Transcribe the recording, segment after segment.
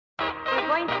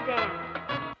going to dance.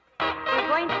 We're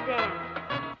going to dance.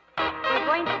 We're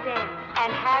going to dance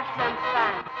and have some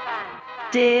fun.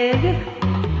 Dig.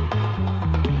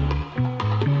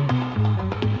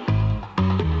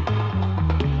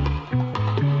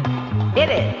 Hit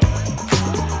it.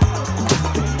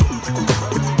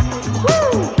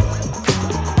 Woo!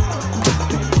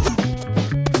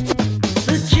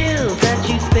 The chills that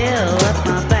you spill up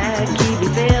my back keep me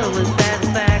filled with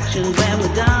satisfaction when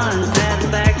we're done.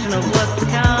 Satisfaction of what's to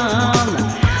come.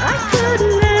 I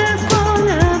couldn't ask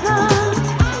forever.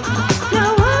 No,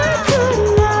 I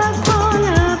couldn't ask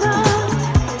forever.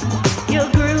 Your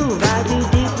groove, I do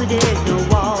deeply dig. No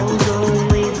walls,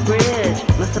 only the bridge.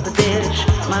 My supper dish,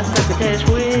 my succotash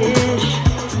wish.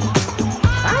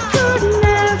 I couldn't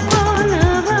ask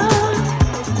forever.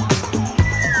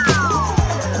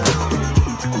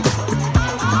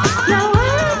 No, I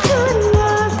couldn't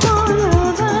ask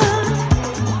forever.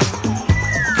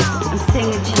 I'm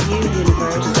singing to you,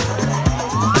 universe.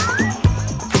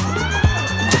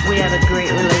 We have a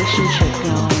great relationship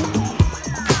going.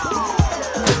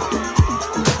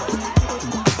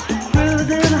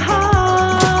 Cruising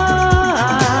high,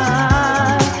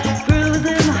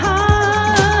 cruising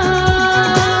high,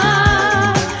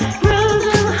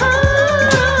 cruising high,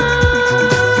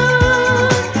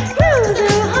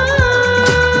 cruising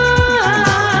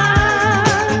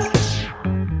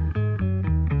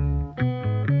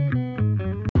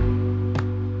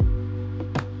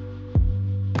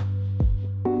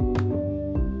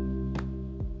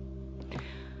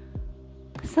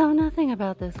So nothing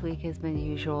about this week has been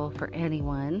usual for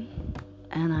anyone,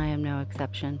 and I am no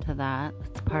exception to that.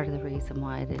 That's part of the reason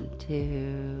why I didn't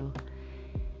do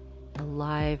a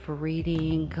live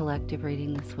reading, collective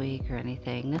reading this week or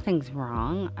anything. Nothing's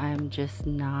wrong. I'm just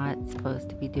not supposed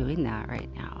to be doing that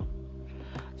right now.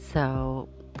 So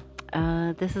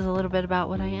this is a little bit about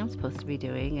what I am supposed to be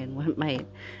doing and what might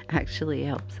actually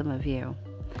help some of you.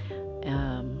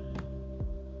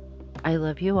 I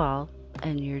love you all.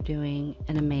 And you're doing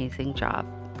an amazing job.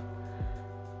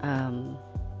 No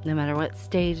matter what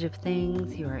stage of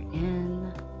things you are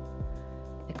in,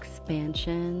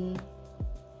 expansion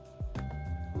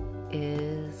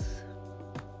is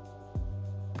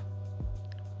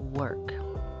work.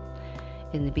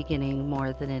 In the beginning,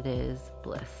 more than it is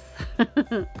bliss.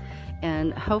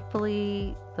 And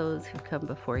hopefully those who come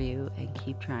before you and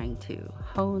keep trying to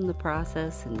hone the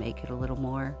process and make it a little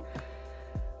more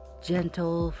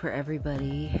gentle for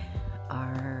everybody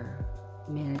are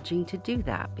managing to do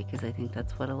that, because I think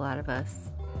that's what a lot of us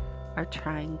are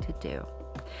trying to do.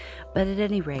 But at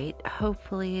any rate,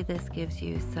 hopefully this gives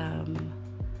you some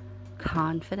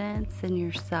confidence in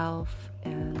yourself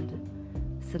and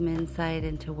some insight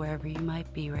into wherever you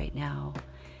might be right now,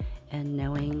 and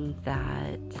knowing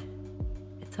that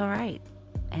it's all right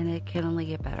and it can only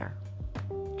get better,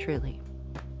 truly.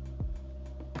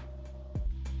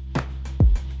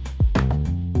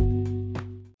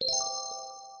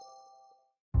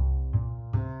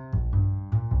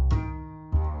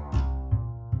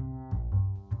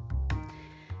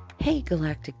 Hey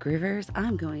Galactic Groovers,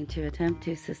 I'm going to attempt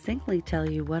to succinctly tell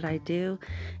you what I do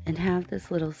and have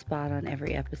this little spot on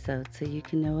every episode so you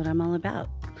can know what I'm all about.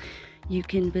 You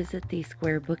can visit the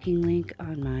Square booking link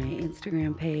on my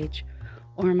Instagram page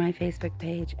or my Facebook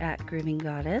page at Grooving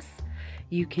Goddess.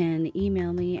 You can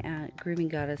email me at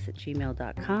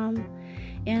groovinggoddess@gmail.com,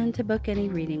 and to book any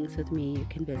readings with me, you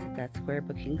can visit that Square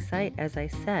booking site. As I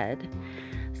said,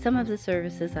 some of the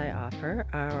services I offer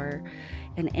are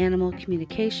an animal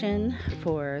communication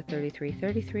for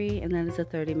 $33.33, and that is a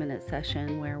 30-minute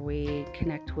session where we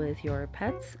connect with your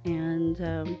pets and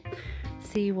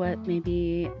see what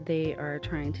maybe they are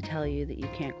trying to tell you that you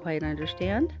can't quite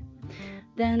understand.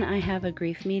 Then I have a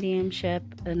grief mediumship,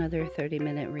 another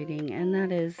 30-minute reading, and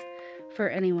that is for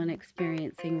anyone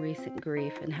experiencing recent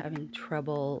grief and having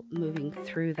trouble moving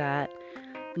through that.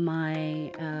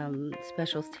 My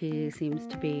specialty seems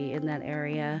to be in that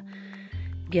area,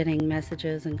 getting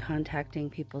messages and contacting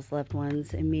people's loved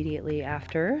ones immediately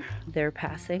after their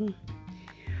passing.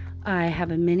 I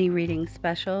have a mini reading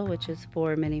special, which is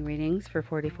 4 mini readings for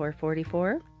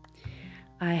 $44.44.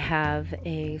 I have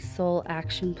a soul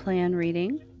action plan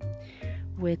reading,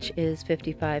 which is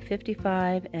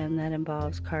 $55.55, and that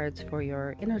involves cards for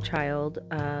your inner child,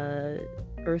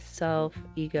 earth self,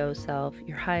 ego self,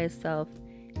 your highest self,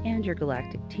 and your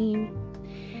galactic team.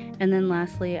 And then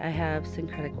lastly, I have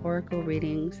syncretic oracle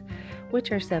readings,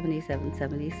 which are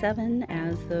 $77.77,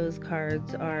 as those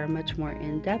cards are much more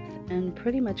in-depth and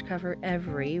pretty much cover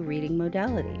every reading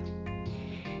modality.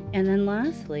 And then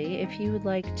lastly, if you would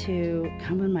like to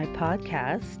come on my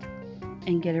podcast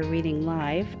and get a reading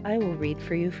live, I will read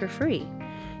for you for free.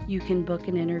 You can book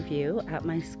an interview at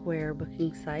my Square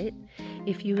booking site.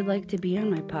 If you would like to be on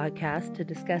my podcast to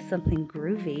discuss something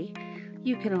groovy,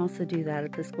 you can also do that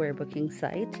at the Square booking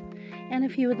site. And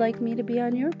if you would like me to be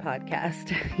on your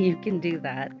podcast, you can do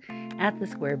that at the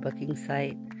Square booking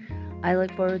site. I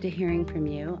look forward to hearing from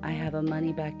you. I have a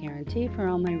money-back guarantee for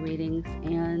all my readings,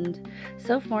 and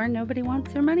so far, nobody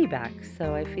wants their money back.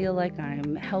 So I feel like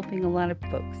I'm helping a lot of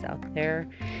folks out there,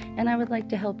 and I would like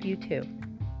to help you too.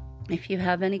 If you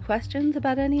have any questions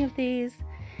about any of these,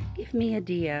 give me a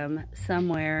DM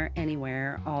somewhere,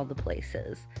 anywhere, all the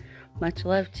places. Much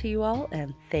love to you all,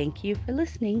 and thank you for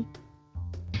listening.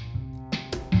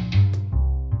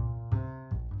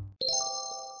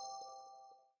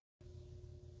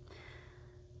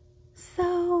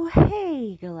 So,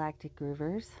 hey, Galactic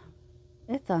Groovers.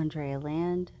 It's Andrea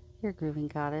Land, your grooving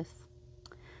goddess.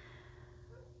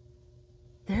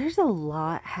 There's a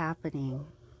lot happening.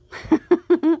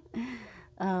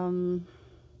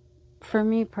 For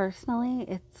me personally,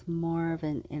 it's more of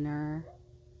an inner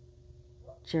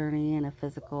journey and a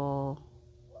physical,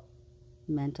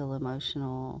 mental,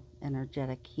 emotional,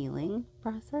 energetic healing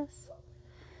process.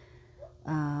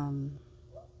 A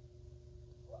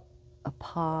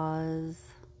pause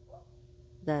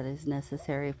that is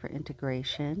necessary for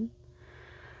integration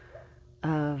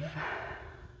of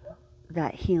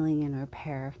that healing and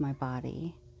repair of my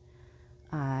body.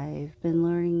 I've been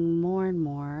learning more and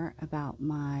more about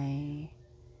my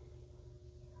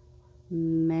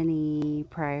many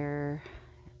prior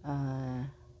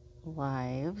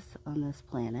lives on this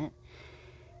planet,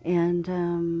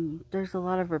 and there's a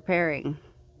lot of repairing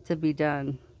to be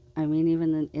done. I mean,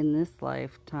 even in this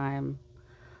lifetime,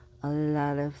 a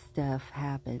lot of stuff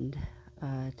happened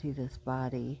to this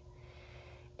body,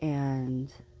 and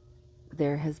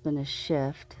there has been a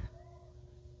shift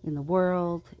in the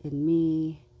world, in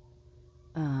me,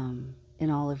 in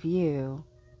all of you,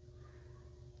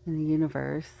 in the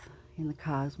universe, in the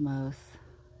cosmos,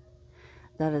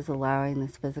 that is allowing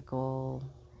this physical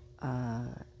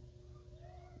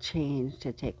change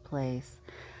to take place.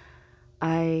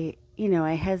 I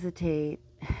hesitate.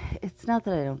 It's not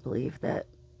that I don't believe that.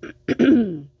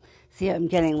 See, I'm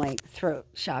getting like throat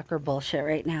chakra bullshit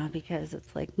right now because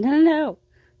it's like, no,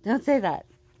 don't say that.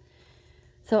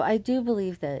 So I do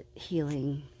believe that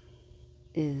healing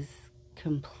is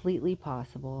completely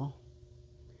possible,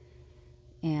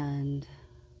 and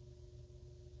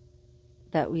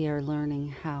that we are learning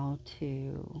how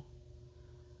to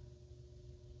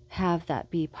have that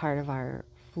be part of our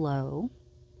flow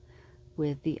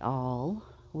with the all,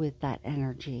 with that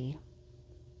energy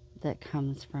that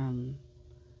comes from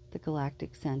the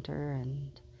galactic center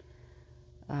and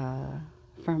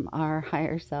from our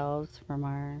higher selves, from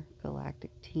our galactic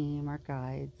team, our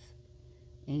guides,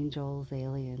 angels,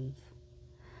 aliens,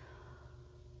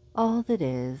 all that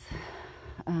is.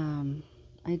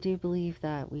 I do believe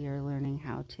that we are learning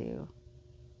how to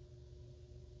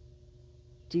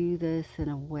do this in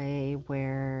a way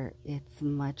where it's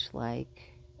much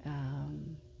like,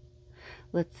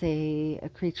 let's say, a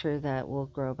creature that will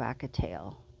grow back a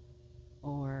tail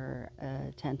or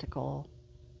a tentacle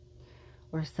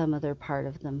or some other part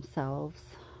of themselves.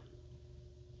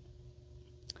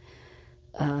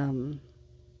 I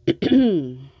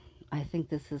think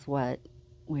this is what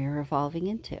we're evolving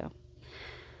into.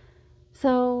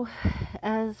 So,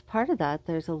 as part of that,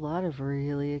 there's a lot of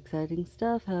really exciting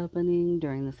stuff happening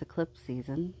during this eclipse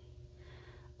season.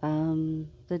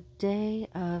 The day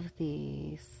of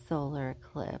the solar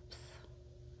eclipse,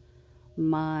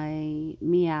 my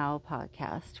Meow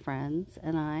podcast friends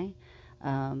and I,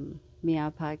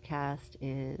 Meow Podcast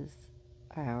is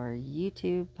our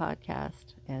YouTube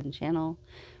podcast and channel.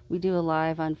 We do a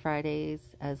live on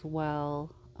Fridays as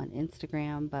well on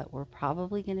Instagram, but we're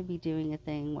probably going to be doing a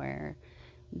thing where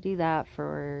we do that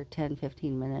for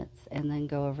 10-15 minutes and then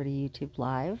go over to YouTube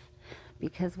Live,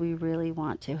 because we really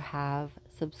want to have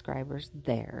subscribers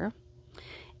there,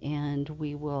 and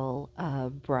we will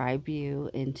bribe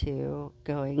you into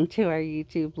going to our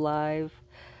YouTube Live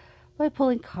by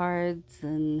pulling cards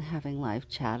and having live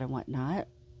chat and whatnot,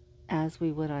 as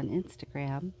we would on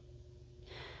Instagram.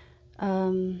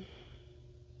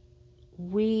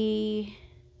 We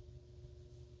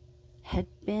had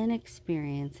been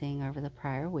experiencing over the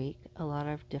prior week a lot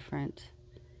of different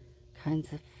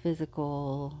kinds of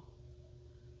physical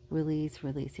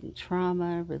releasing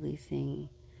trauma, releasing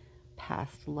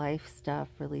past life stuff,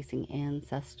 releasing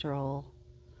ancestral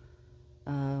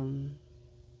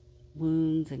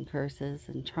wounds and curses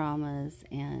and traumas.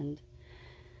 And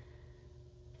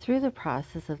through the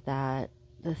process of that,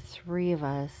 the three of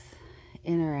us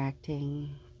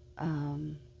interacting,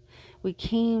 we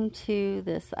came to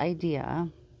this idea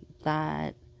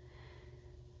that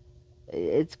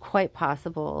it's quite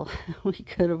possible we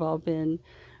could have all been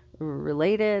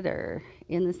related or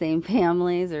in the same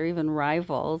families or even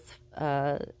rivals,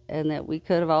 and that we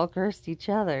could have all cursed each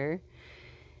other.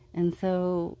 And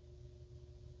so,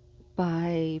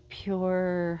 by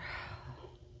pure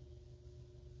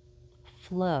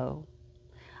flow,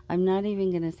 I'm not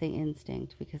even going to say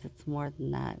instinct because it's more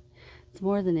than that. It's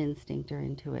more than instinct or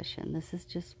intuition. This is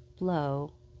just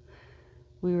flow.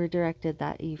 We were directed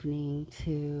that evening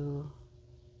to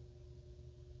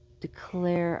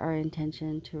declare our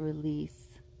intention to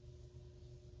release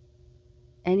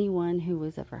anyone who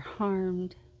was ever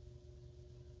harmed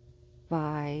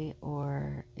by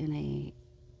or in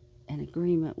an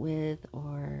agreement with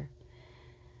or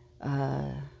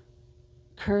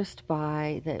cursed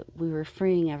by, that we were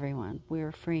freeing everyone. We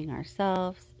were freeing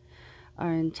ourselves,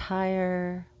 our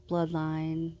entire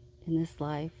bloodline in this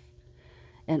life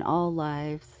and all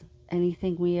lives,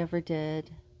 anything we ever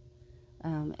did,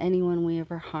 anyone we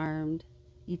ever harmed,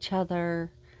 each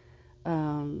other.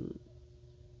 And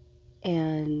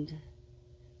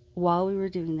while we were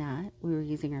doing that, we were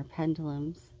using our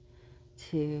pendulums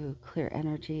to clear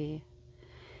energy.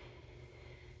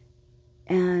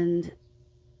 And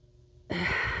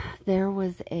there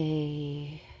was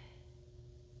a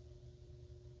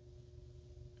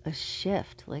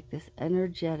shift, like this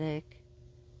energetic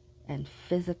and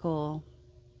physical,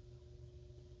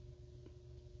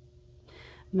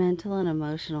 mental and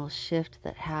emotional shift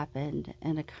that happened,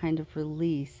 and a kind of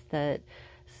release that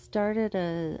started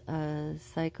a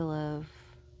cycle of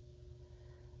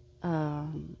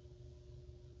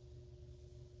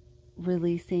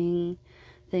releasing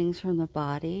things from the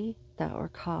body that were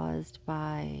caused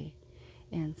by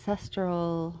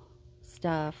ancestral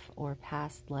stuff or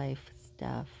past life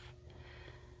stuff,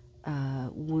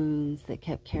 wounds that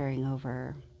kept carrying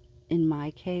over. In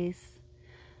my case,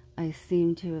 I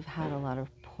seem to have had a lot of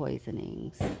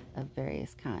poisonings of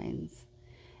various kinds,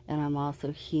 and I'm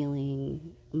also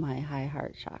healing my high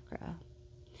heart chakra.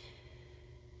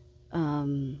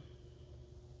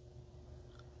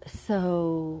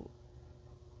 So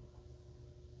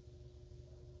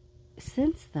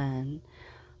since then,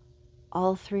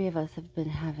 all three of us have been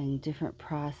having different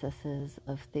processes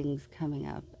of things coming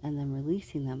up and then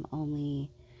releasing them.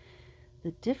 Only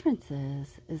the difference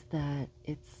is that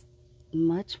it's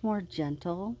much more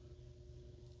gentle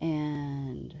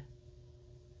and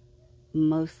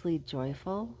mostly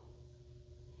joyful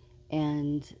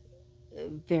and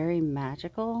very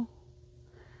magical.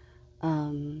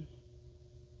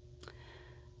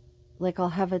 Like I'll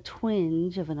have a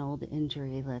twinge of an old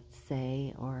injury, let's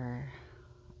say, or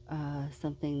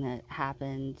something that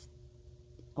happened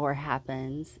or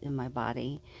happens in my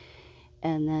body.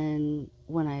 And then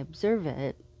when I observe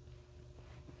it,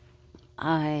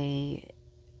 I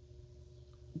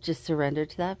just surrender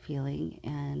to that feeling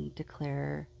and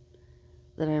declare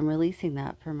that I'm releasing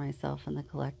that for myself and the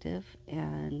collective,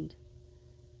 and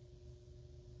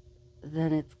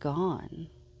then it's gone.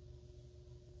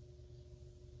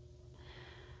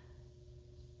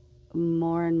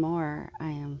 More and more,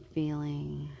 I am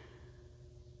feeling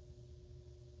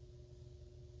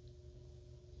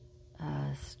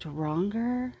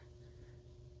stronger,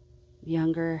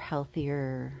 younger,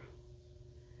 healthier,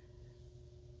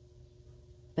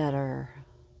 better.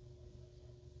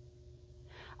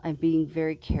 I'm being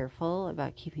very careful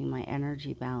about keeping my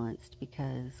energy balanced,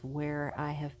 because where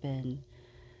I have been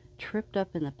tripped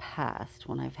up in the past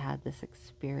when I've had this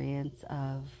experience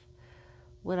of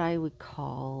what I would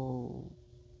call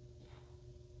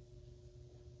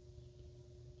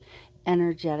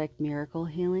energetic miracle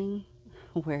healing,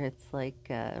 where it's like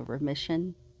a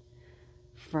remission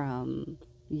from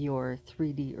your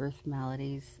 3D earth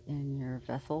maladies in your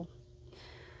vessel.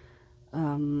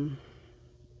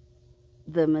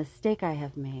 The mistake I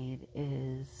have made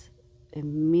is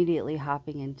immediately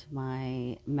hopping into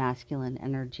my masculine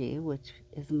energy, which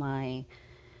is my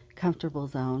comfortable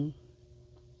zone,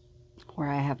 where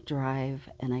I have drive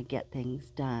and I get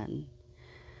things done.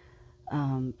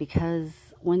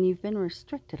 Because when you've been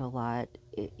restricted a lot,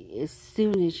 as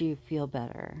soon as you feel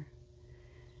better,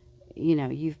 you know,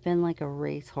 you've been like a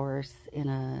racehorse at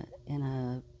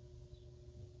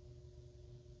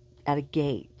a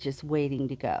gate, just waiting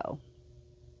to go,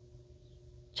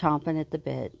 chomping at the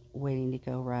bit, waiting to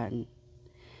go run.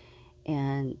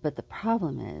 But the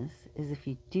problem is if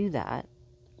you do that,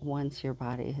 once your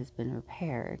body has been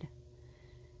repaired,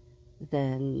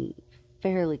 then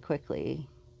fairly quickly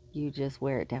you just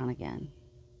wear it down again.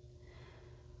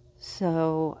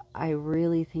 So I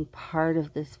really think part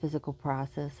of this physical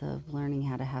process of learning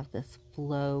how to have this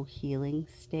flow healing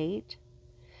state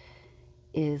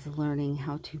is learning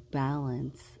how to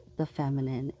balance the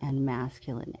feminine and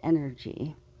masculine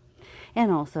energy,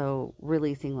 and also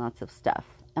releasing lots of stuff.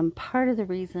 And part of the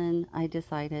reason I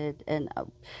decided, and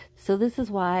so this is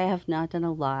why I have not done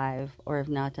a live or have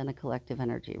not done a collective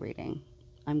energy reading.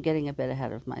 I'm getting a bit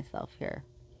ahead of myself here.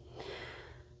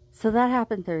 So that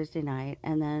happened Thursday night,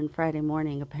 and then Friday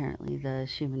morning, apparently the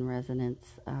Schumann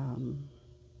resonance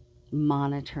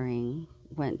monitoring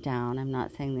went down. I'm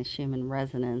not saying the Schumann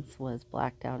resonance was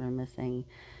blacked out or missing,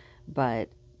 but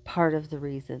part of the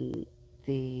reason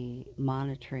the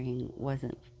monitoring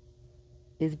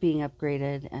is being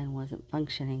upgraded and wasn't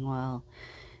functioning well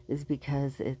is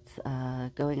because it's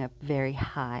going up very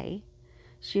high.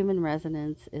 Schumann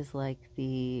resonance is like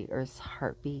the Earth's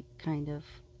heartbeat, kind of,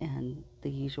 and the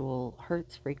usual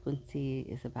Hertz frequency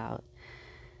is about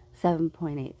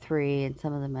 7.83, and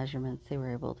some of the measurements they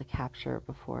were able to capture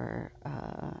before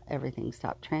everything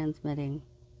stopped transmitting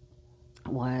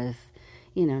was,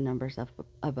 numbers up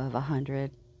above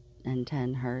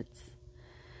 110 Hertz.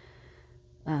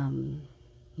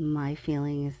 My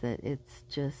feeling is that it's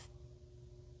just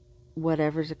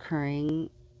whatever's occurring,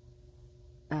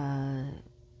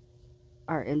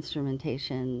 our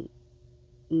instrumentation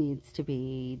needs to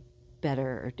be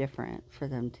better or different for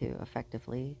them to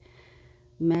effectively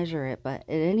measure it. But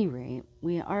at any rate,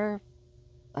 we are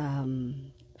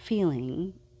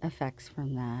feeling effects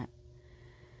from that.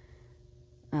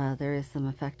 There is some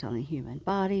effect on the human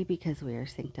body because we are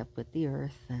synced up with the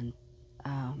earth, and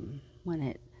when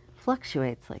it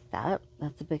fluctuates like that,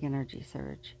 that's a big energy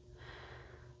surge.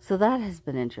 So that has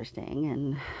been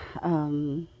interesting,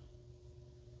 and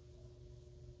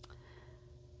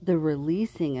the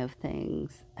releasing of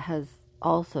things has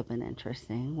also been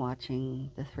interesting,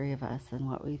 watching the three of us and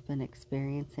what we've been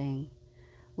experiencing.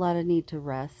 A lot of need to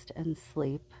rest and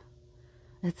sleep.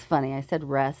 It's funny, I said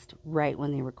rest right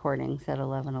when the recording said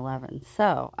 11:11.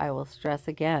 So I will stress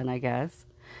again, I guess.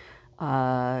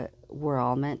 We're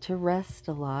all meant to rest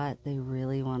a lot. They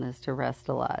really want us to rest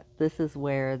a lot. This is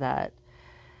where that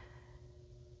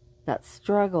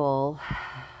struggle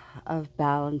of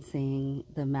balancing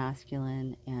the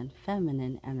masculine and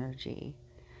feminine energy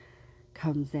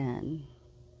comes in,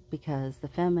 because the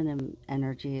feminine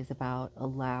energy is about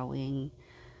allowing,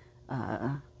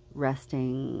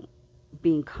 resting,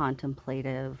 being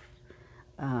contemplative,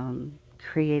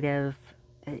 creative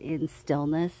in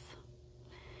stillness.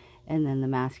 And then the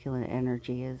masculine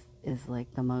energy is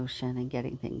like the motion and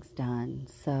getting things done.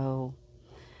 So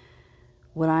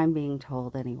what I'm being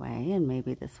told anyway, and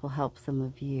maybe this will help some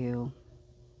of you,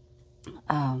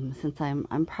 since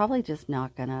I'm probably just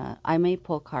not gonna, I may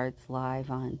pull cards live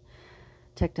on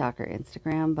TikTok or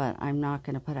Instagram, but I'm not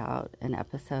gonna put out an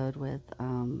episode with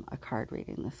a card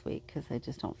reading this week, because I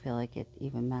just don't feel like it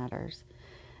even matters.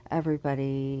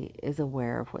 Everybody is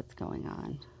aware of what's going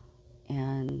on,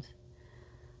 and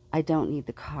I don't need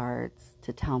the cards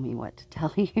to tell me what to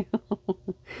tell you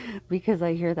because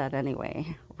I hear that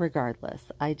anyway, regardless.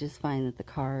 I just find that the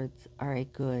cards are a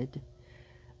good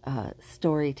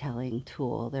storytelling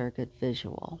tool. They're a good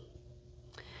visual.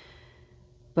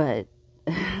 But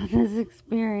this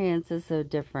experience is so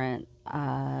different.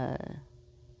 The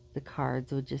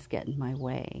cards would just get in my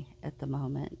way at the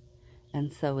moment.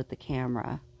 And so would the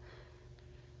camera,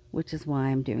 which is why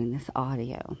I'm doing this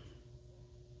audio.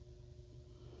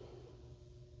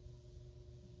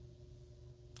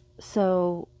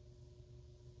 So,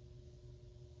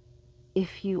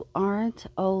 if you aren't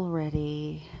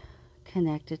already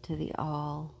connected to the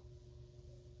all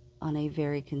on a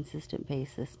very consistent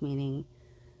basis, meaning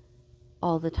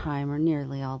all the time or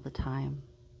nearly all the time,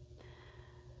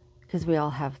 because we all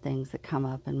have things that come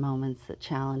up and moments that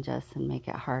challenge us and make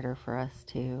it harder for us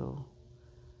to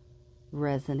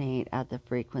resonate at the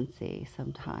frequency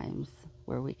sometimes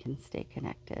where we can stay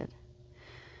connected.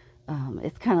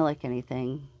 It's kind of like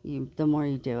anything. The more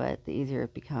you do it, the easier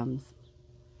it becomes.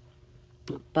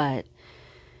 But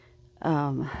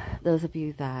those of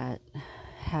you that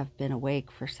have been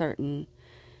awake for certain,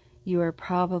 you are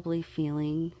probably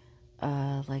feeling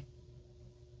like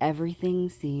everything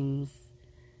seems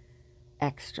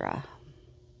extra.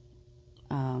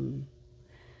 The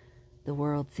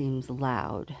world seems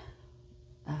loud.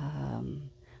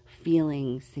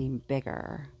 Feelings seem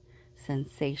bigger.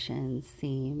 Sensations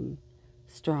seem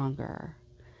stronger.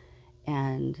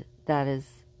 And that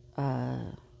is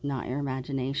not your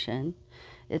imagination.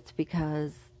 It's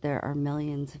because there are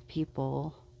millions of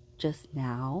people just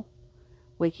now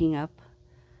waking up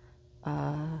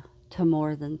to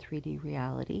more than 3D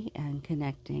reality and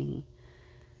connecting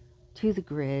to the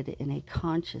grid in a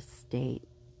conscious state.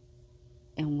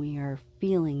 And we are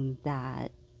feeling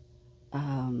that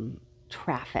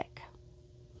traffic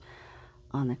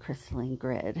on the crystalline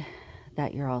grid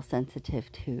that you're all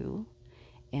sensitive to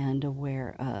and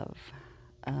aware of.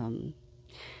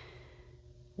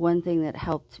 One thing that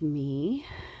helped me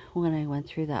when I went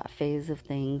through that phase of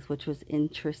things, which was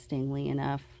interestingly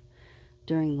enough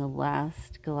during the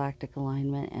last galactic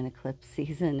alignment and eclipse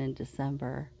season in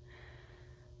December,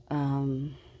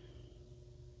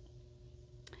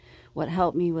 what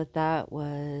helped me with that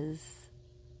was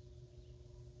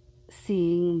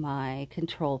seeing my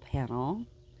control panel,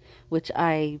 which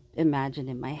I imagine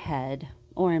in my head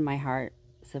or in my heart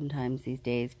sometimes these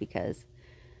days, because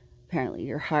apparently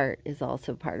your heart is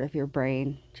also part of your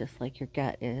brain, just like your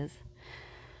gut is.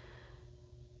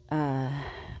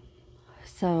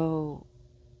 So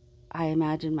I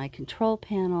imagine my control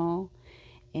panel,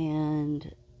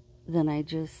 and then I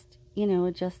just,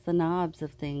 adjust the knobs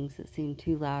of things that seem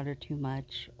too loud or too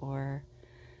much or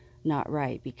not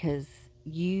right, because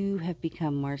you have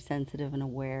become more sensitive and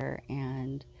aware,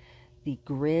 and the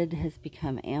grid has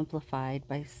become amplified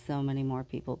by so many more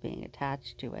people being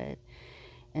attached to it.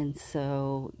 And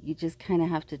so you just kind of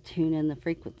have to tune in the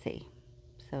frequency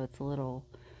so it's a little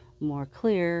more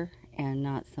clear and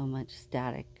not so much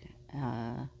static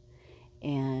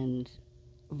and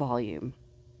volume.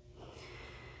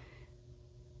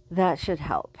 That should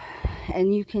help.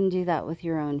 And you can do that with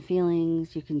your own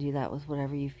feelings. You can do that with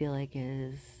whatever you feel like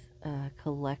is a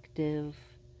collective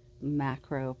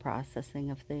macro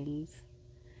processing of things.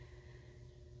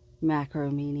 Macro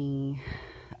meaning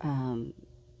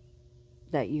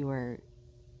that you are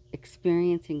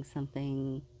experiencing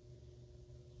something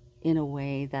in a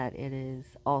way that it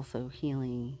is also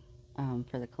healing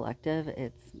for the collective.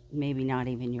 It's maybe not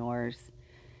even yours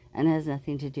and has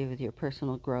nothing to do with your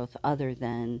personal growth, other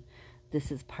than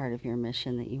this is part of your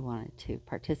mission that you wanted to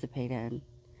participate in,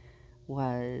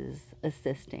 was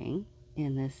assisting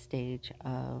in this stage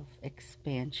of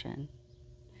expansion.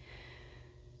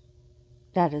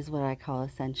 That is what I call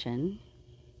ascension.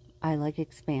 I like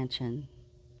expansion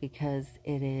because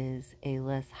it is a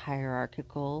less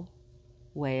hierarchical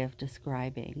way of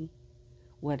describing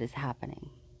what is happening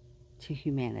to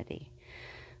humanity.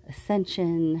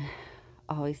 Ascension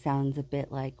always sounds a bit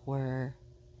like we're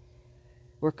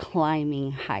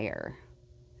climbing higher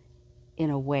in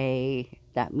a way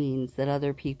that means that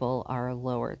other people are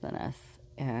lower than us,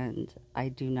 and I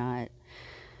do not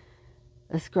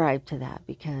ascribe to that,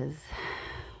 because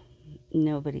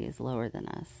nobody is lower than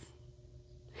us,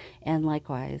 and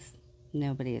likewise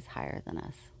nobody is higher than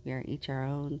us. We are each our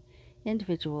own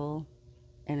individual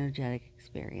energetic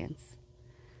experience,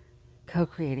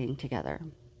 co-creating together.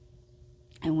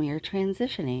 And we are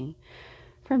transitioning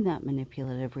from that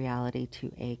manipulative reality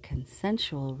to a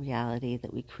consensual reality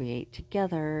that we create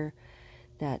together,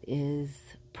 that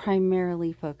is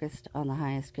primarily focused on the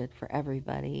highest good for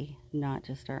everybody, not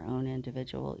just our own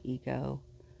individual ego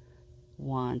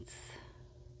wants.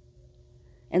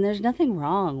 And there's nothing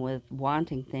wrong with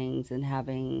wanting things and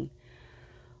having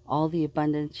all the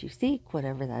abundance you seek,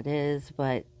 whatever that is,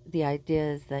 but the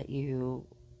idea is that you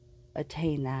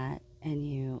attain that and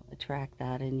you attract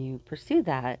that and you pursue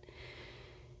that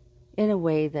in a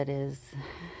way that is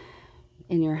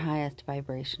in your highest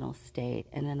vibrational state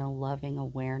and in a loving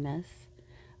awareness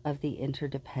of the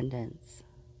interdependence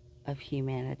of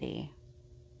humanity.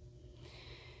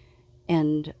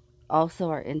 And also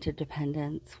our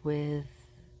interdependence with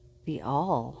the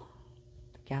all,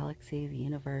 the galaxy, the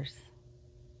universe,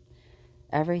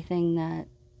 everything that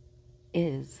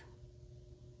is.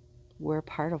 We're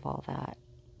part of all that.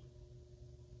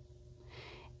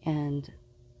 And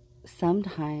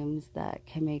sometimes that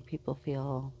can make people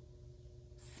feel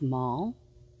small.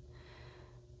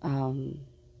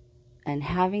 And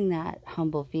having that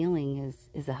humble feeling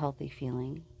is a healthy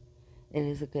feeling. It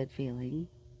is a good feeling.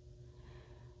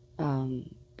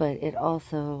 But it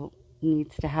also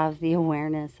needs to have the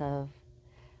awareness of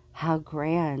how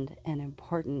grand and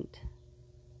important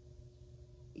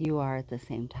you are at the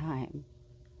same time.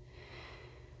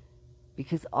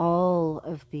 Because all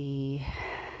of the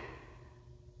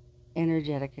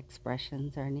energetic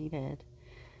expressions are needed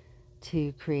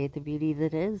to create the beauty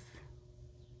that is.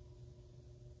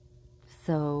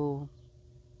 So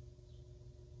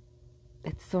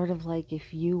it's sort of like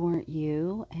if you weren't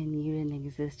you and you didn't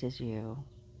exist as you,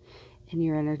 and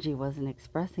your energy wasn't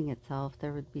expressing itself,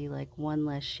 there would be like one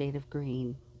less shade of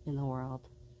green in the world.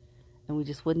 And we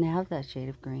just wouldn't have that shade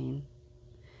of green,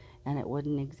 and it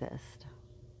wouldn't exist.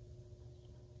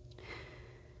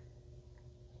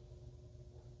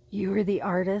 You are the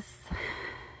artist,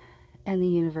 and the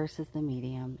universe is the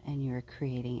medium, and you're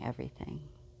creating everything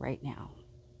right now.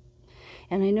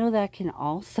 And I know that can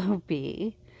also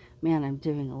be, man, I'm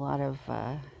doing a lot of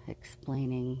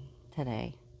explaining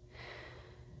today.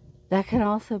 That can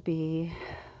also be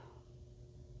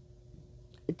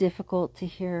difficult to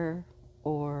hear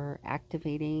or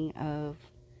activating of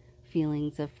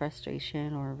feelings of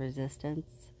frustration or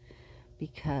resistance,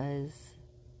 because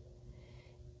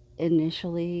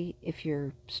initially, if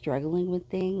you're struggling with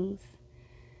things,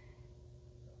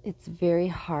 it's very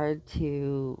hard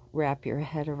to wrap your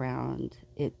head around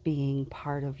it being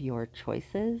part of your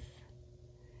choices.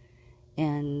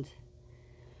 And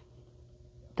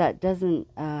that doesn't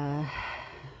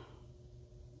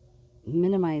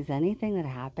minimize anything that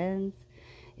happens.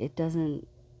 It doesn't,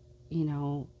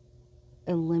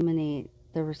 eliminate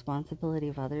the responsibility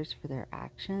of others for their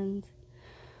actions.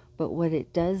 But what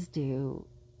it does do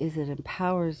is it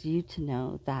empowers you to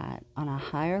know that on a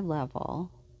higher level,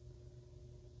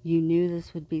 you knew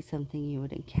this would be something you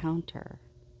would encounter,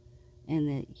 and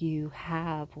that you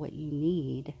have what you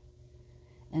need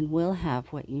and will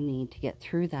have what you need to get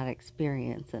through that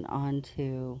experience and on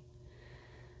to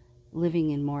living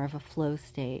in more of a flow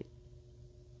state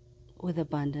with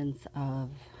abundance of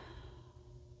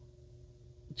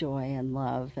joy and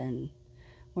love and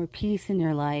more peace in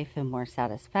your life and more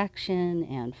satisfaction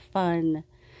and fun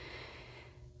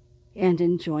and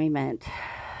enjoyment.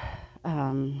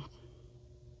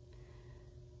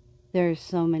 There's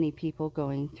so many people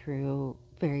going through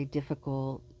very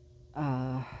difficult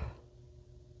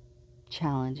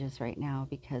challenges right now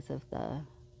because of the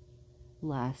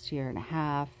last year and a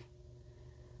half.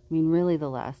 I mean, really the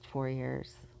last 4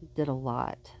 years did a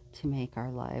lot to make our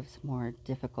lives more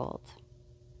difficult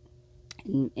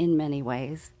in many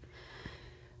ways.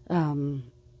 But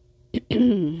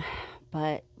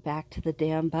back to the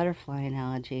damn butterfly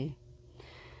analogy,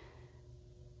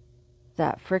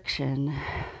 that friction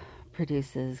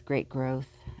produces great growth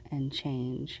and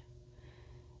change.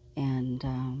 And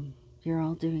you're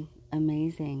all doing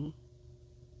amazing.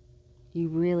 You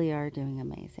really are doing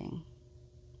amazing.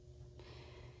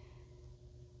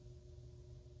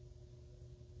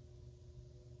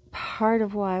 Part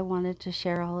of why I wanted to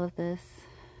share all of this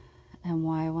and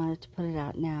why I wanted to put it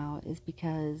out now is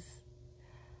because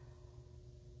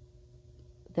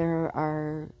there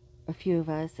are a few of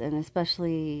us, and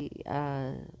especially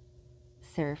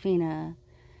Serafina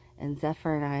and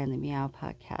Zephyr and I in the Meow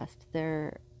podcast,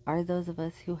 there are those of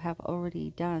us who have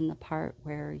already done the part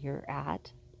where you're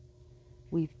at.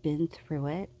 We've been through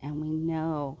it, and we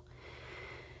know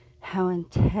how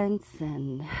intense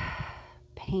and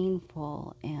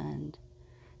painful and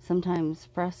sometimes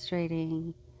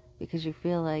frustrating, because you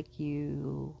feel like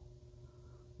you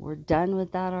were done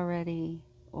with that already,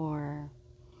 or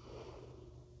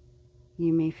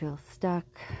you may feel stuck,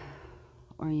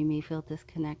 or you may feel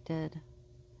disconnected.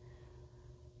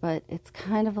 But it's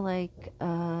kind of like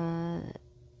a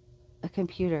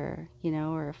computer,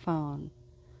 or a phone.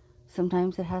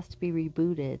 Sometimes it has to be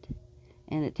rebooted,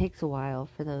 and it takes a while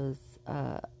for those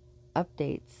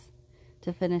updates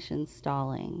to finish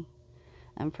installing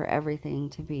and for everything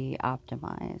to be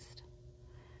optimized.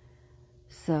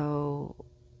 So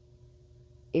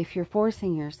if you're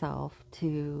forcing yourself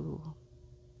to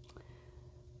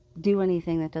do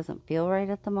anything that doesn't feel right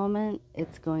at the moment,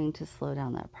 it's going to slow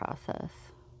down that process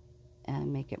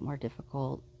and make it more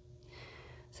difficult.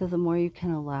 So the more you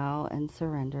can allow and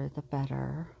surrender, the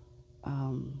better.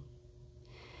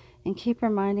 And keep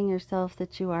reminding yourself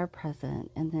that you are present,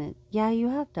 and that, yeah, you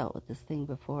have dealt with this thing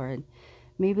before, and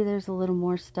maybe there's a little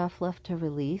more stuff left to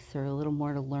release, or a little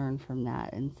more to learn from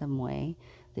that in some way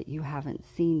that you haven't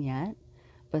seen yet,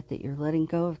 but that you're letting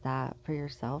go of that for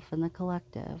yourself and the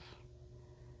collective.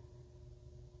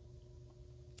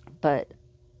 But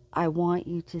I want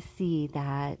you to see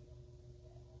that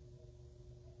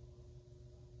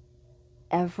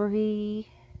every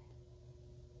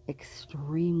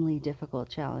extremely difficult,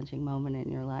 challenging moment in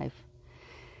your life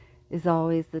is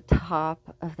always the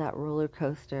top of that roller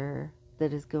coaster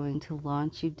that is going to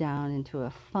launch you down into a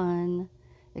fun,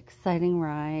 exciting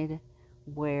ride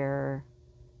where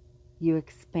you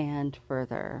expand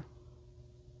further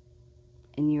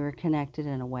and you are connected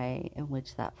in a way in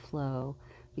which that flow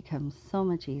becomes so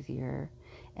much easier.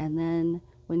 And then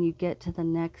when you get to the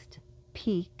next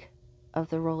peak of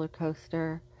the roller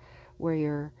coaster, where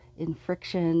you're in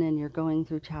friction and you're going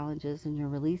through challenges and you're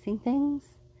releasing things,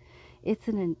 it's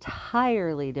an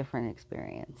entirely different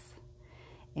experience.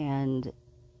 And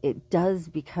it does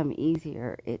become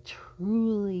easier. It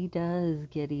truly does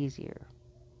get easier.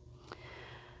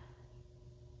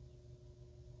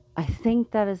 I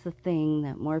think that is the thing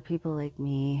that more people like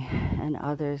me and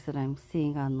others that I'm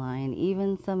seeing online,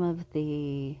 even some of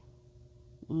the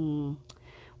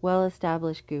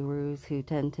well-established gurus who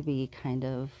tend to be kind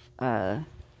of,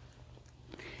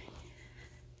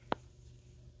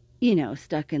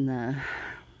 stuck in the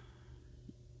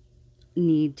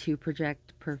need to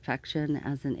project perfection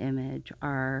as an image,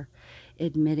 are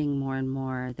admitting more and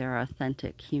more their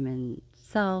authentic human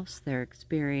selves, their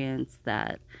experience,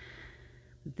 that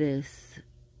this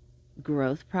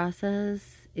growth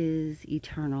process is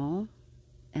eternal,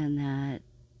 and that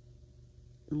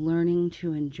learning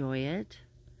to enjoy it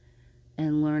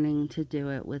and learning to do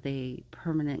it with a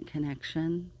permanent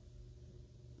connection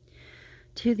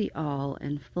to the all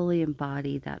and fully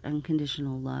embody that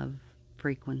unconditional love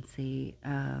frequency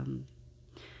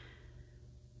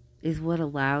is what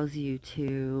allows you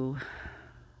to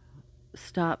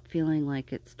stop feeling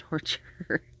like it's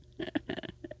torture.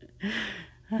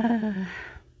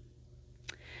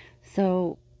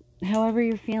 So, however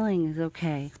you're feeling is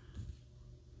okay.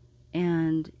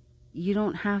 And you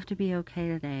don't have to be okay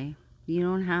today. You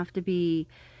don't have to be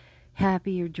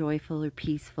happy or joyful or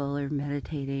peaceful or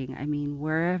meditating. I mean,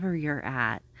 wherever you're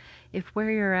at. If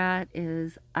where you're at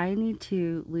is, I need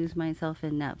to lose myself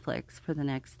in Netflix for the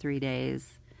next 3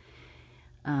 days,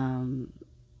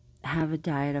 have a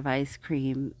diet of ice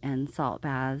cream and salt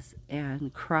baths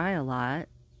and cry a lot,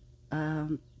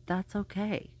 that's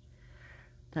okay.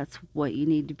 That's what you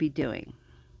need to be doing,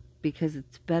 because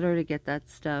it's better to get that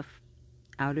stuff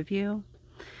out of you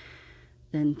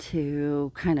than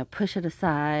to kind of push it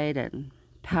aside and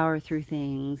power through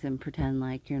things and pretend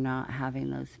like you're not having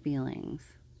those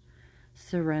feelings.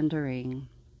 Surrendering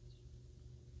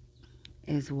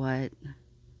is what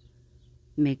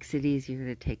makes it easier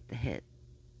to take the hit.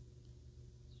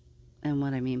 And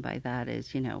what I mean by that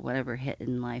is, whatever hit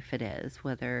in life it is,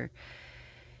 whether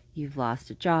you've lost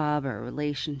a job or a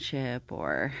relationship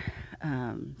or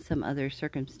some other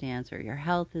circumstance, or your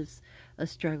health is a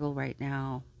struggle right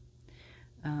now.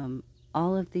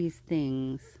 All of these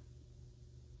things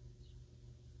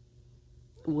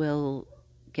will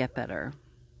get better.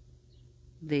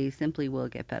 They simply will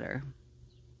get better.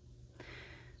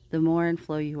 The more in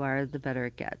flow you are, the better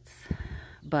it gets.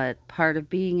 But part of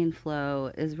being in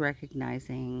flow is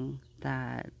recognizing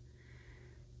that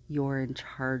you're in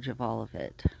charge of all of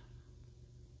it.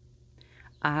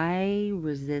 I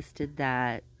resisted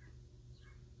that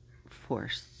for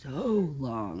so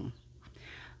long.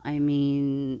 I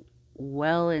mean,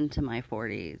 well into my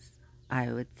 40s,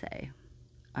 I would say.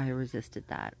 I resisted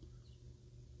that.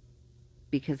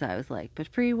 Because I was like, but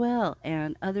free will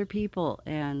and other people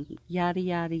and yada,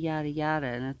 yada, yada, yada.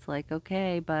 And it's like,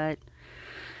 okay, but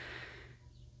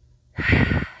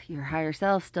your higher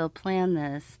self still planned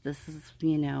this. This is,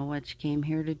 what you came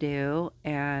here to do.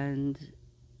 And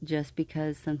just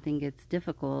because something gets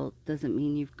difficult doesn't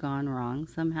mean you've gone wrong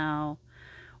somehow,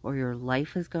 or your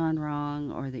life has gone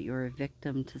wrong, or that you're a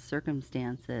victim to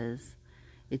circumstances.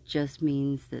 It just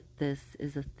means that this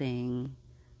is a thing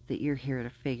that you're here to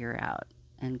figure out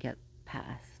and get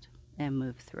past and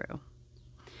move through.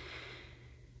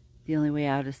 The only way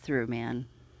out is through, man.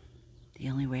 The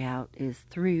only way out is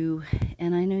through,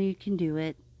 and I know you can do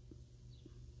it.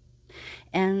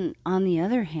 And on the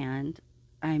other hand,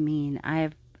 I mean,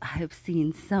 I've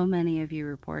seen so many of you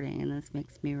reporting, and this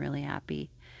makes me really happy.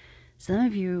 Some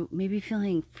of you may be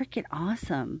feeling freaking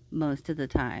awesome most of the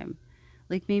time.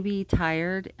 Like maybe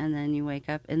tired, and then you wake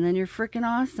up, and then you're freaking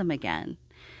awesome again.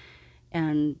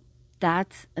 And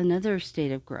that's another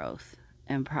state of growth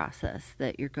and process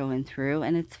that you're going through,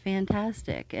 and it's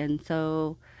fantastic. And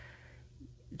so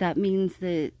that means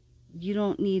that you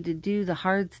don't need to do the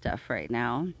hard stuff right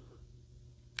now.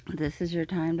 This is your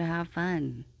time to have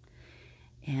fun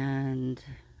and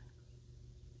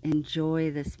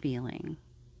enjoy this feeling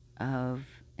of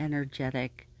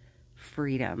energetic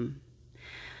freedom.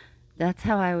 That's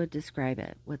how I would describe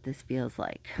it, what this feels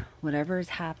like. Whatever is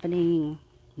happening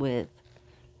with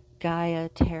Gaia,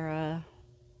 Terra,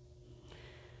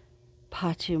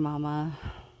 Pachamama,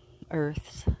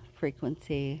 Earth's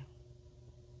frequency,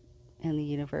 and the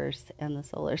universe, and the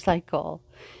solar cycle,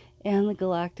 and the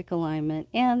galactic alignment,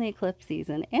 and the eclipse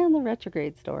season, and the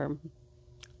retrograde storm.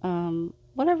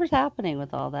 Whatever's happening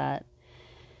with all that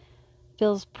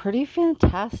feels pretty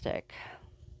fantastic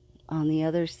on the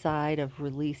other side of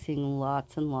releasing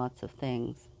lots and lots of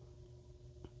things.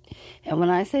 And when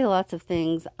I say lots of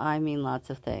things, I mean lots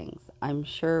of things. I'm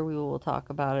sure we will talk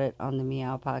about it on the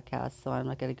Meow podcast, so I'm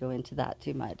not going to go into that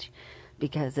too much,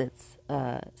 because it's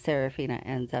Serafina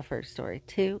and Zephyr's story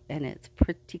too, and it's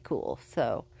pretty cool.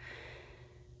 So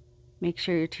make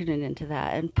sure you're tuning into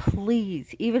that. And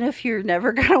please, even if you're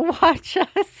never going to watch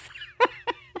us,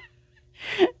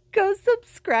 go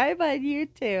subscribe on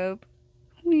YouTube.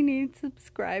 We need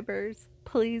subscribers.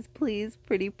 Please, please,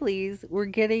 pretty please. We're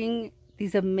getting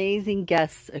these amazing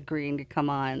guests agreeing to come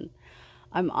on.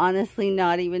 I'm honestly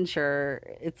not even sure.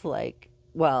 It's like,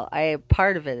 well,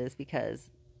 part of it is because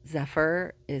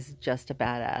Zephyr is just a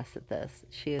badass at this.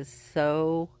 She is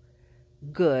so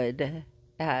good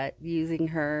at using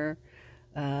her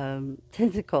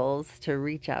tentacles to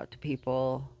reach out to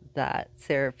people that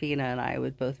Serafina and I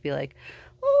would both be like,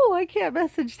 oh, I can't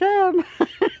message them.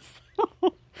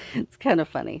 So it's kind of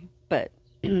funny. But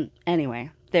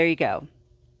anyway, there you go.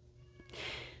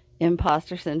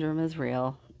 Imposter syndrome is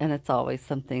real, and it's always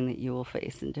something that you will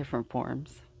face in different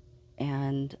forms.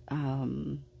 And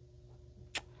I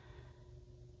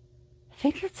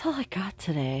think that's all I got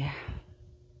today.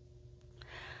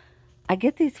 I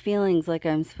get these feelings like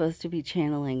I'm supposed to be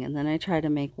channeling, and then I try to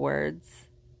make words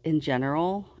in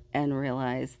general and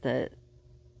realize that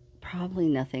probably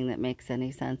nothing that makes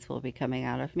any sense will be coming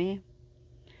out of me,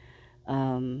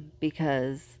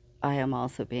 because I am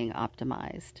also being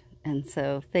optimized. And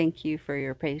so thank you for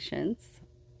your patience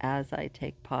as I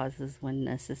take pauses when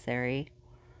necessary.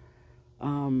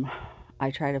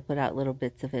 I try to put out little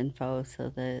bits of info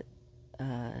so that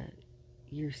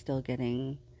you're still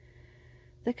getting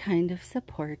the kind of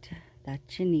support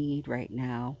that you need right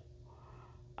now.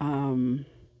 And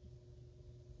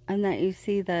that you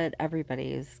see that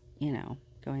everybody is,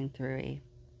 going through a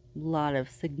lot of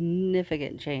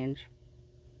significant change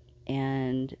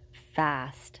and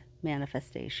fast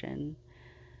manifestation,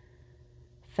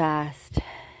 fast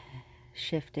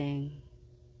shifting.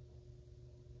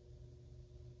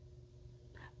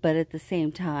 But at the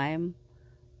same time,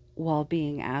 while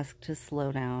being asked to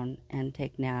slow down and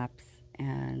take naps.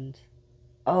 And,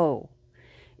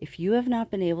 if you have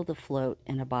not been able to float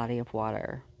in a body of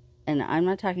water, and I'm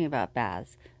not talking about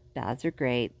baths. Baths are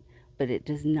great, but it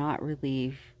does not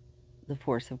relieve the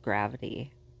force of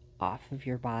gravity off of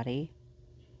your body.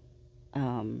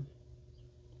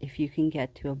 If you can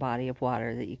get to a body of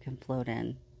water that you can float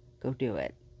in, go do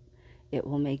it. It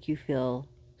will make you feel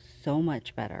so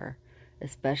much better,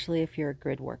 especially if you're a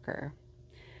grid worker.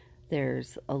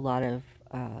 There's a lot of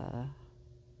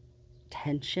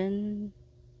tension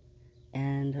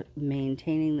and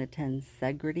maintaining the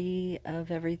tensegrity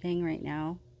of everything right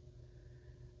now.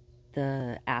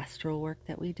 The astral work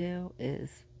that we do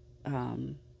is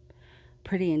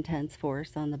pretty intense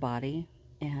force on the body.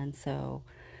 And so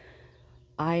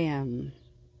and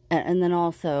then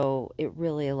also it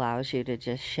really allows you to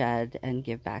just shed and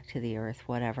give back to the earth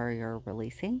whatever you're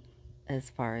releasing as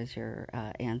far as your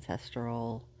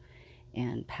ancestral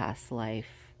and past life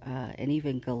and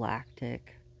even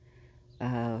galactic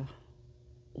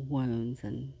wounds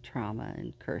and trauma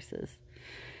and curses.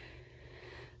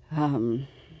 Because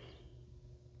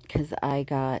I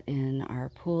got in our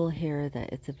pool here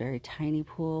that it's a very tiny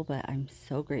pool, but I'm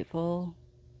so grateful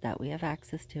that we have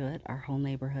access to it. Our whole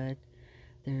neighborhood,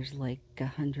 there's like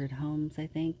 100 homes, I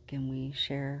think, and we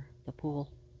share the pool.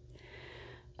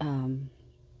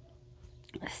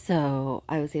 So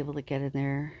I was able to get in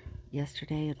there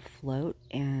yesterday and float,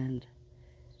 and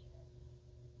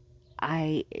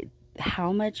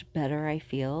how much better I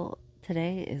feel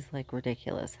today is like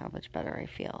ridiculous how much better I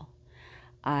feel.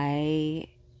 I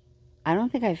don't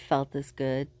think I've felt this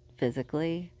good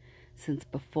physically since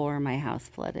before my house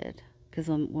flooded. Because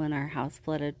when our house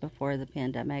flooded before the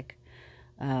pandemic,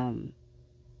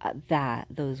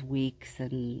 those weeks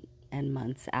and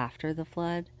months after the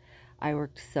flood, I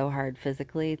worked so hard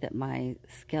physically that my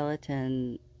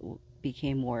skeleton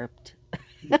became warped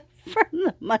from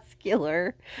the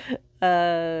muscular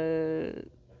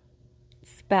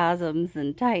spasms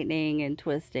and tightening and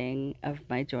twisting of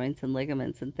my joints and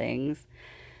ligaments and things.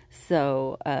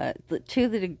 So to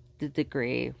the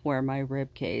degree where my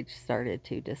rib cage started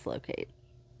to dislocate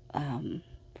from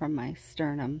my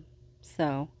sternum.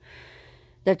 So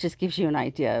that just gives you an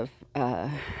idea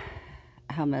of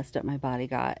how messed up my body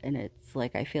got. And it's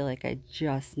like I feel like I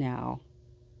just now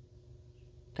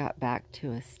got back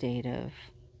to a state of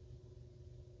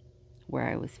where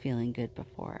I was feeling good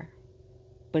before.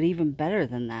 But even better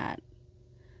than that,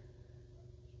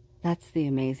 that's the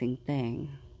amazing thing,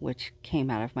 which came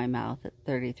out of my mouth at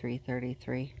 33.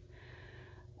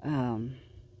 Something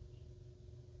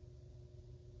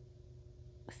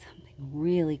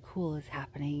really cool is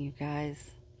happening, you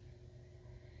guys.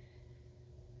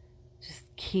 Just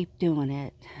keep doing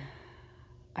it.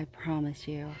 I promise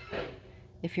you.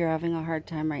 If you're having a hard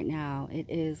time right now, it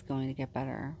is going to get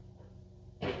better.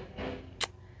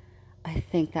 I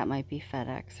think that might be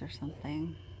FedEx or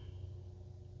something.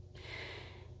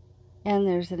 And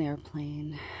there's an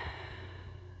airplane.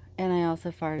 And I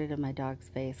also farted in my dog's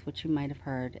face, which you might have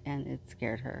heard, and it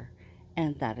scared her.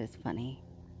 And that is funny.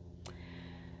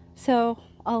 So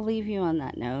I'll leave you on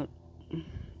that note,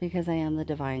 because I am the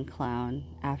divine clown.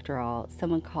 After all,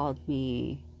 someone called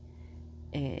me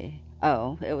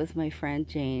it was my friend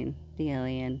Jane, the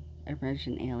alien,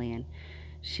 emergent alien.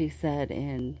 She said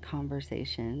in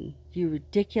conversation, "You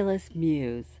ridiculous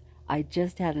muse. I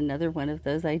just had another one of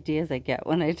those ideas I get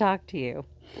when I talk to you."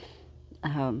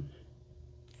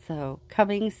 So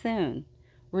coming soon,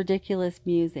 ridiculous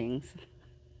musings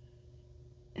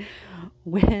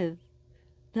with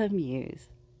the muse,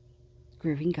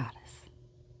 Grooving Goddess.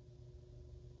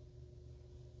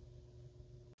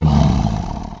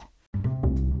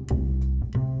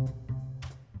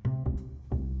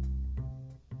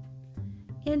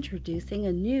 Introducing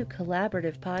a new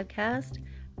collaborative podcast,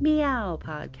 Meow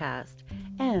Podcast,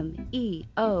 MEOWW.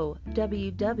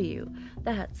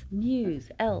 That's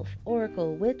Muse, Elf,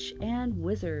 Oracle, Witch, and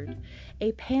Wizard.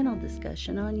 A panel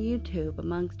discussion on YouTube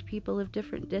amongst people of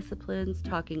different disciplines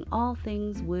talking all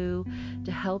things woo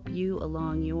to help you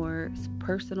along your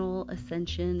personal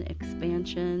ascension,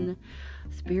 expansion,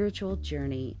 spiritual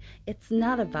journey. It's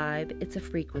not a vibe, it's a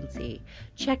frequency.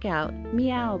 Check out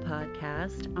Meow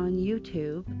Podcast on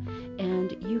YouTube,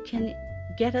 and you can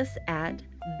get us at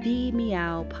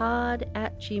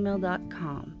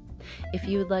themeowpod@gmail.com. If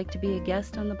you would like to be a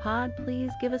guest on the pod,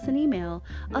 please give us an email.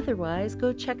 Otherwise,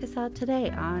 go check us out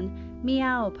today on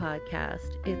Meow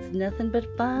Podcast. It's nothing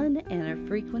but fun and a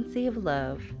frequency of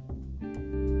love.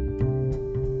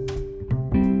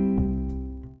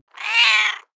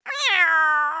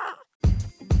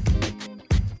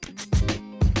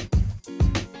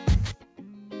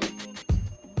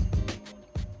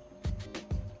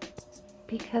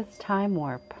 Because time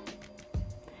warp.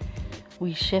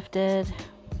 We shifted,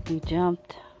 we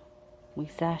jumped, we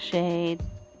sashayed,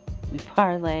 we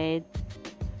parlayed,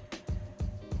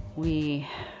 we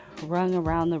rung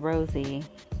around the rosy,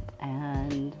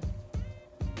 and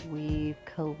we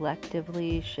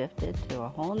collectively shifted to a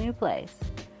whole new place.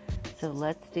 So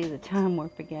let's do the time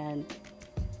warp again.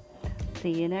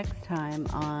 See you next time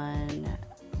on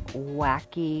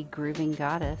Wacky Grooving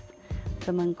Goddess.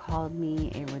 Someone called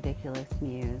me a ridiculous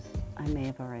muse. I may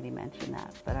have already mentioned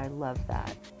that, but I love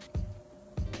that.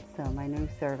 So my new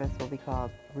service will be called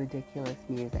Ridiculous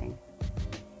Musing.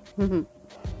 Oh,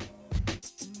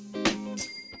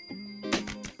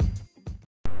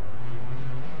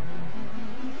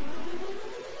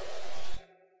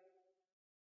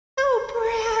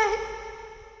 Brad!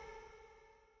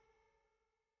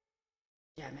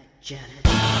 Damn it, Janet.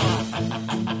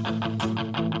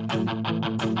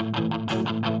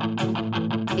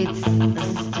 It's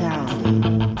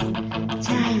astounding.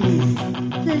 Time is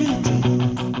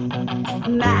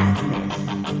fleeting. Madness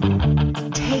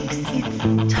takes its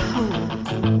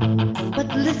toll. But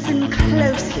listen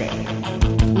closely.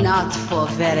 Not for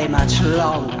very much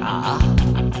longer.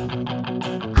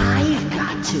 I've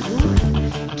got to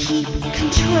keep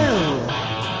control.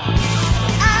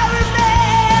 I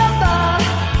remember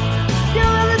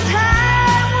doing the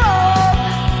time warp,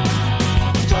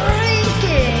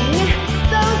 drinking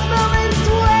those moments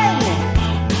when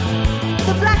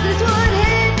the blackness would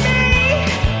hit me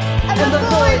and the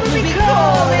void would be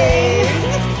calling.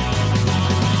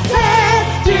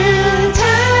 Let's do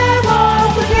time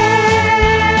warp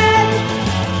again.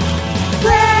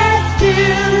 Let's do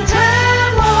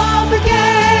time warp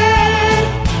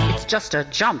again. It's just a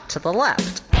jump to the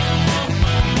left.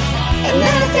 And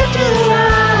then a step to the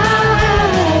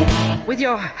right. With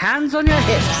your hands on your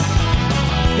hips.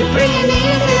 You bring your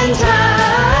knees in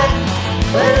tight.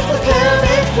 But it's the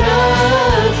pelvic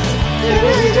thrust that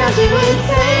really drives you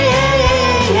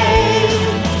insane.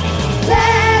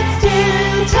 Let's do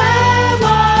time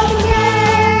warp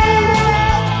again.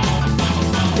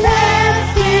 Let's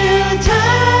do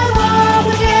time warp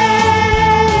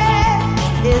again.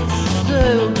 It's so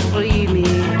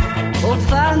dreamy. Oh,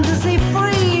 fantasy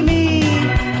free me.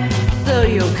 So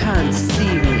you can't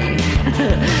see me.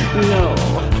 No,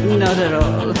 not at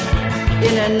all.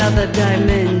 In another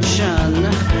dimension,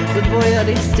 with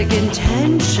voyeuristic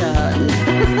intention.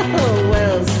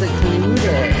 Well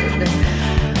secluded.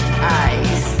 I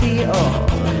see all.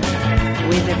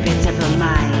 With a bit of a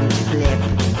mind flip.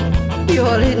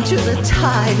 You're into the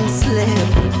time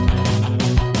slip.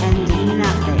 And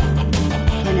nothing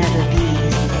can ever be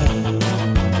the same.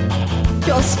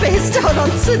 You're spaced out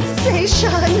on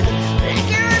sensation. Like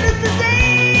you're in a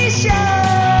sensation.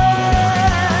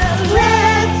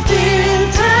 Let's do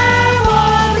time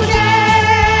warp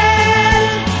again.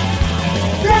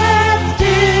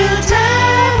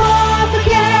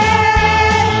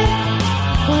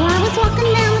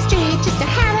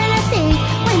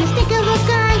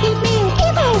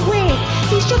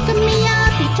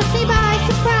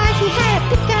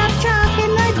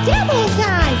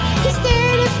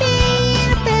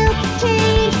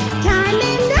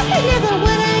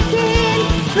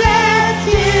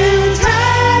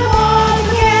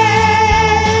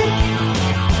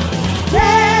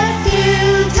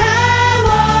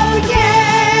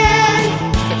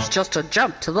 just a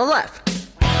jump to the left.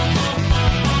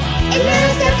 And then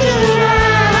a step to the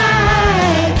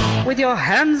right. With your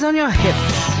hands on your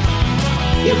hips.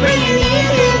 You bring your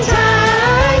knees in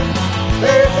tight.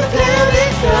 Let the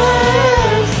pelvic rise.